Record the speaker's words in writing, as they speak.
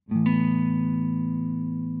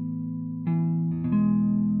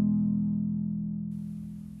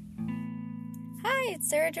Hey, it's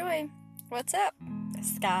Sarah Joy. What's up,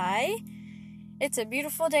 Sky? It's a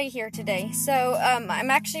beautiful day here today. So, I'm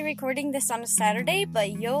actually recording this on a Saturday,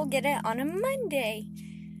 but you'll get it on a Monday.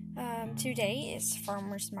 Today is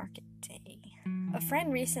Farmer's Market Day. A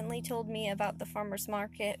friend recently told me about the Farmer's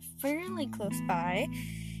Market fairly close by,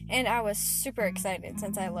 and I was super excited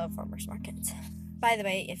since I love farmer's markets. By the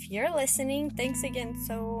way, if you're listening, thanks again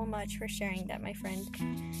so much for sharing that, my friend.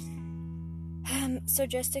 So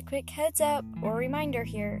just a quick heads up or reminder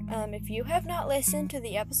here, if you have not listened to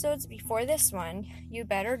the episodes before this one, you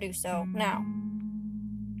better do so now.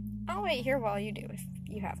 I'll wait here while you do if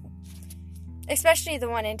you haven't. Especially the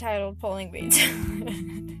one entitled Pulling Weeds.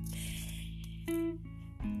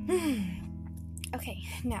 Okay,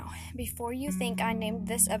 now, before you think I named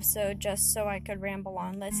this episode just so I could ramble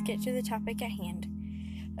on, let's get to the topic at hand.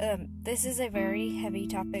 This is a very heavy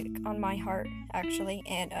topic on my heart, actually,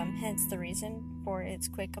 and hence the reason for its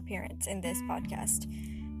quick appearance in this podcast.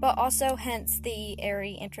 But also hence the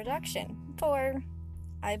airy introduction, for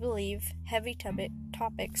I believe heavy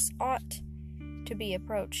topics ought to be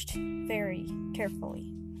approached very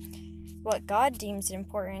carefully. What God deems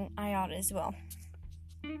important, I ought as well.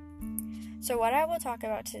 So what I will talk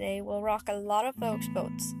about today will rock a lot of folks'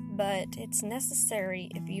 boats, but it's necessary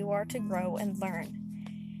if you are to grow and learn.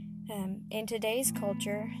 In today's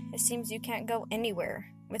culture, it seems you can't go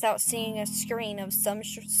anywhere without seeing a screen of some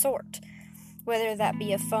sort, whether that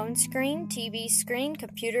be a phone screen, TV screen,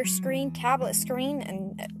 computer screen, tablet screen,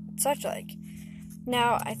 and such like.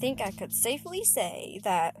 Now, I think I could safely say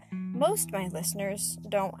that most of my listeners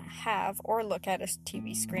don't have or look at a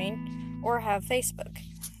TV screen or have Facebook.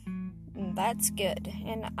 That's good,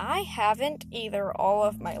 and I haven't either all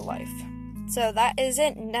of my life. So that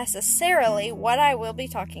isn't necessarily what I will be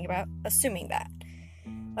talking about, assuming that.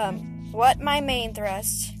 What my main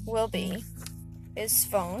thrust will be is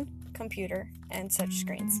phone, computer, and such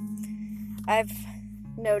screens. I've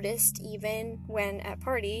noticed even when at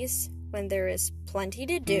parties, when there is plenty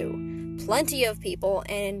to do, plenty of people,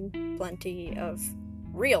 and plenty of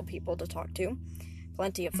real people to talk to,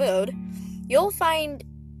 plenty of food, you'll find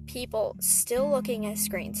people still looking at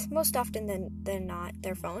screens, most often than not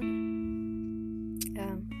their phone.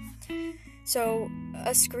 So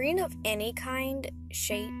a screen of any kind,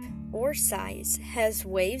 shape, or size has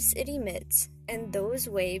waves it emits, and those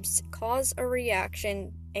waves cause a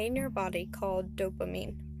reaction in your body called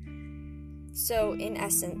dopamine. So in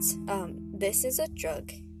essence, this is a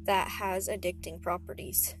drug that has addicting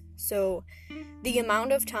properties. So the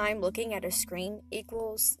amount of time looking at a screen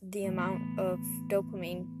equals the amount of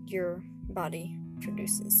dopamine your body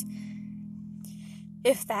produces.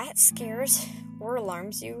 If that scares or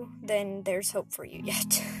alarms you, then there's hope for you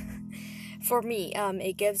yet. For me,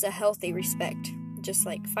 it gives a healthy respect, just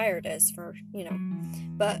like fire does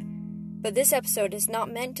But this episode is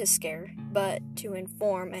not meant to scare, but to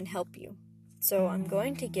inform and help you. So I'm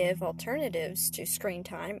going to give alternatives to screen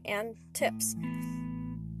time and tips.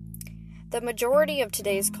 The majority of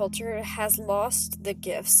today's culture has lost the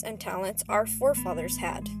gifts and talents our forefathers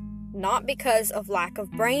had. Not because of lack of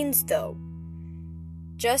brains, though.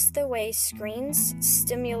 Just the way screens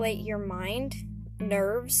stimulate your mind,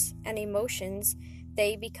 nerves, and emotions,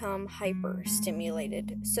 they become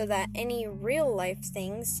hyper-stimulated, so that any real-life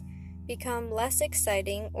things become less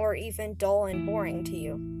exciting or even dull and boring to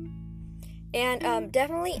you. And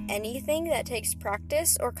definitely anything that takes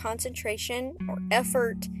practice or concentration or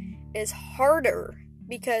effort is harder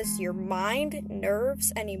because your mind,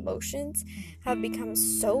 nerves, and emotions have become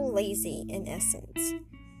so lazy in essence.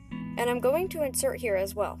 And I'm going to insert here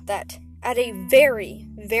as well that at a very,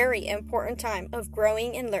 very important time of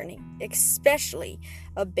growing and learning, especially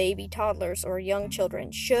a baby, toddlers, or young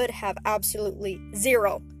children should have absolutely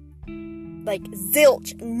zero,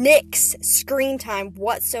 zilch, nix screen time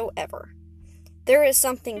whatsoever. There is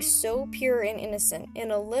something so pure and innocent in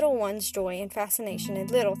a little one's joy and fascination in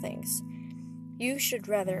little things. You should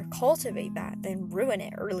rather cultivate that than ruin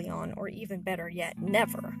it early on, or even better yet,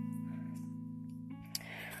 never.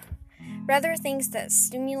 Rather, things that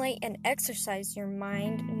stimulate and exercise your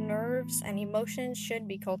mind, nerves, and emotions should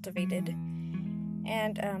be cultivated.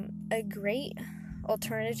 And a great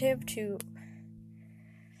alternative to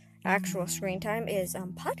actual screen time is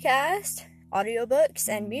podcast, audiobooks,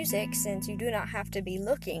 and music, since you do not have to be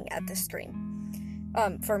looking at the screen.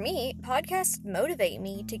 For me, podcasts motivate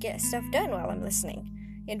me to get stuff done while I'm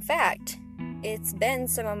listening. In fact, it's been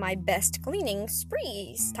some of my best cleaning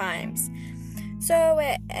sprees times. So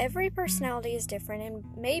every personality is different, and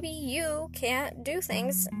maybe you can't do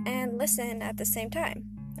things and listen at the same time.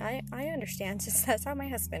 I understand, since that's how my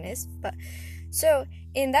husband is. But so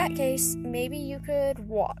in that case, maybe you could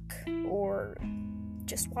walk or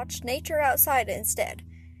just watch nature outside instead.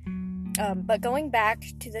 But going back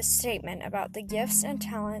to the statement about the gifts and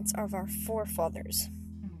talents of our forefathers.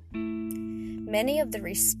 Many of the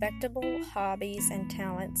respectable hobbies and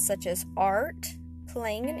talents, such as art,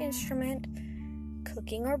 playing an instrument,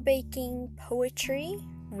 cooking or baking, poetry,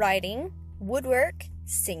 writing, woodwork,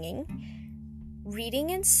 singing,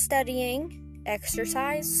 reading and studying,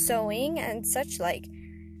 exercise, sewing, and such like,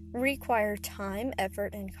 require time,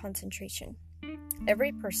 effort, and concentration.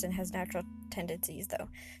 Every person has natural tendencies, though.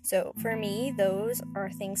 So for me, those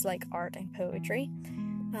are things like art and poetry.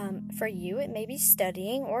 For you, it may be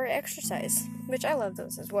studying or exercise, which I love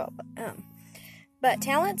those as well. But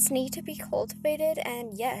talents need to be cultivated,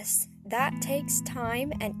 and yes, that takes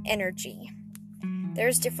time and energy.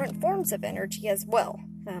 There's different forms of energy as well.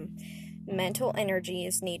 Mental energy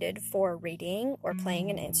is needed for reading or playing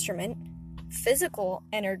an instrument. Physical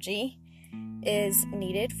energy is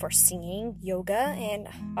needed for singing, yoga, and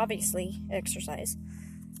obviously exercise.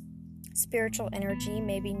 Spiritual energy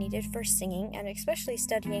may be needed for singing and especially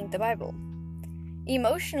studying the Bible.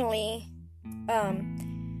 Emotional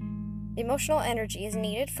energy is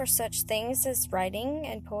needed for such things as writing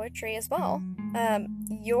and poetry as well.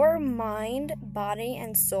 Your mind, body,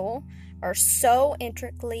 and soul are so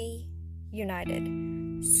intricately united.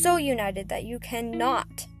 So united that you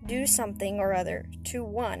cannot do something or other to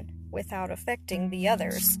one without affecting the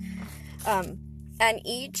others. And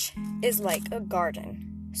each is like a garden.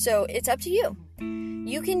 So it's up to you.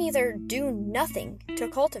 You can either do nothing to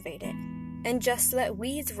cultivate it and just let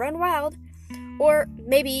weeds run wild, or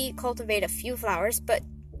maybe cultivate a few flowers but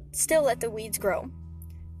still let the weeds grow.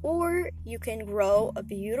 Or you can grow a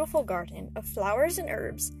beautiful garden of flowers and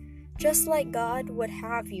herbs just like God would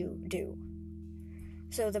have you do.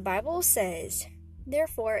 So the Bible says,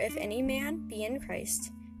 "Therefore, if any man be in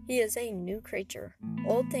Christ, he is a new creature.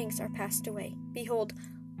 Old things are passed away. Behold,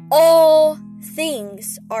 all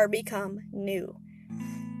things are become new."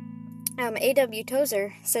 A.W.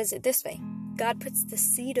 Tozer says it this way: God puts the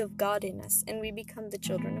seed of God in us, and we become the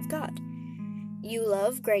children of God. You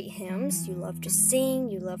love great hymns, you love to sing,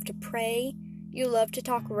 you love to pray, you love to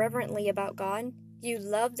talk reverently about God, you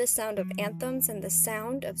love the sound of anthems and the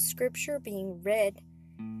sound of scripture being read,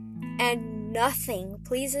 and nothing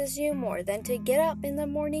pleases you more than to get up in the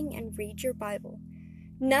morning and read your Bible.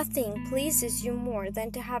 Nothing pleases you more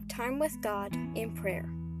than to have time with God in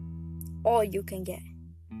prayer. All you can get.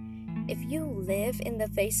 If you live in the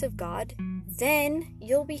face of God, then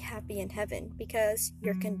you'll be happy in heaven because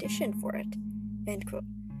you're conditioned for it. End quote.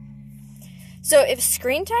 So if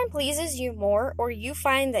screen time pleases you more, or you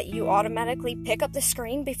find that you automatically pick up the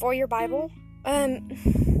screen before your Bible,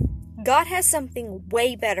 God has something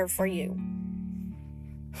way better for you.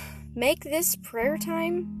 Make this prayer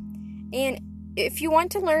time, and if you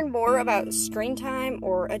want to learn more about screen time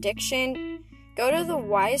or addiction, go to the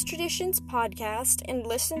Wise Traditions podcast and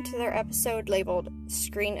listen to their episode labeled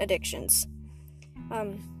Screen Addictions.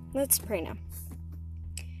 Let's pray now.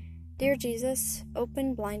 Dear Jesus,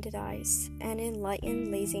 open blinded eyes and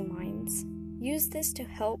enlighten lazy minds. Use this to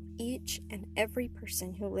help each and every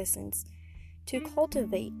person who listens to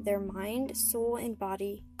cultivate their mind, soul, and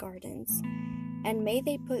body gardens. And may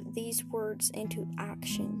they put these words into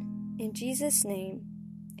action. In Jesus' name,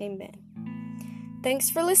 amen. Thanks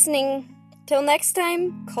for listening. Till next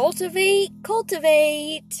time, cultivate.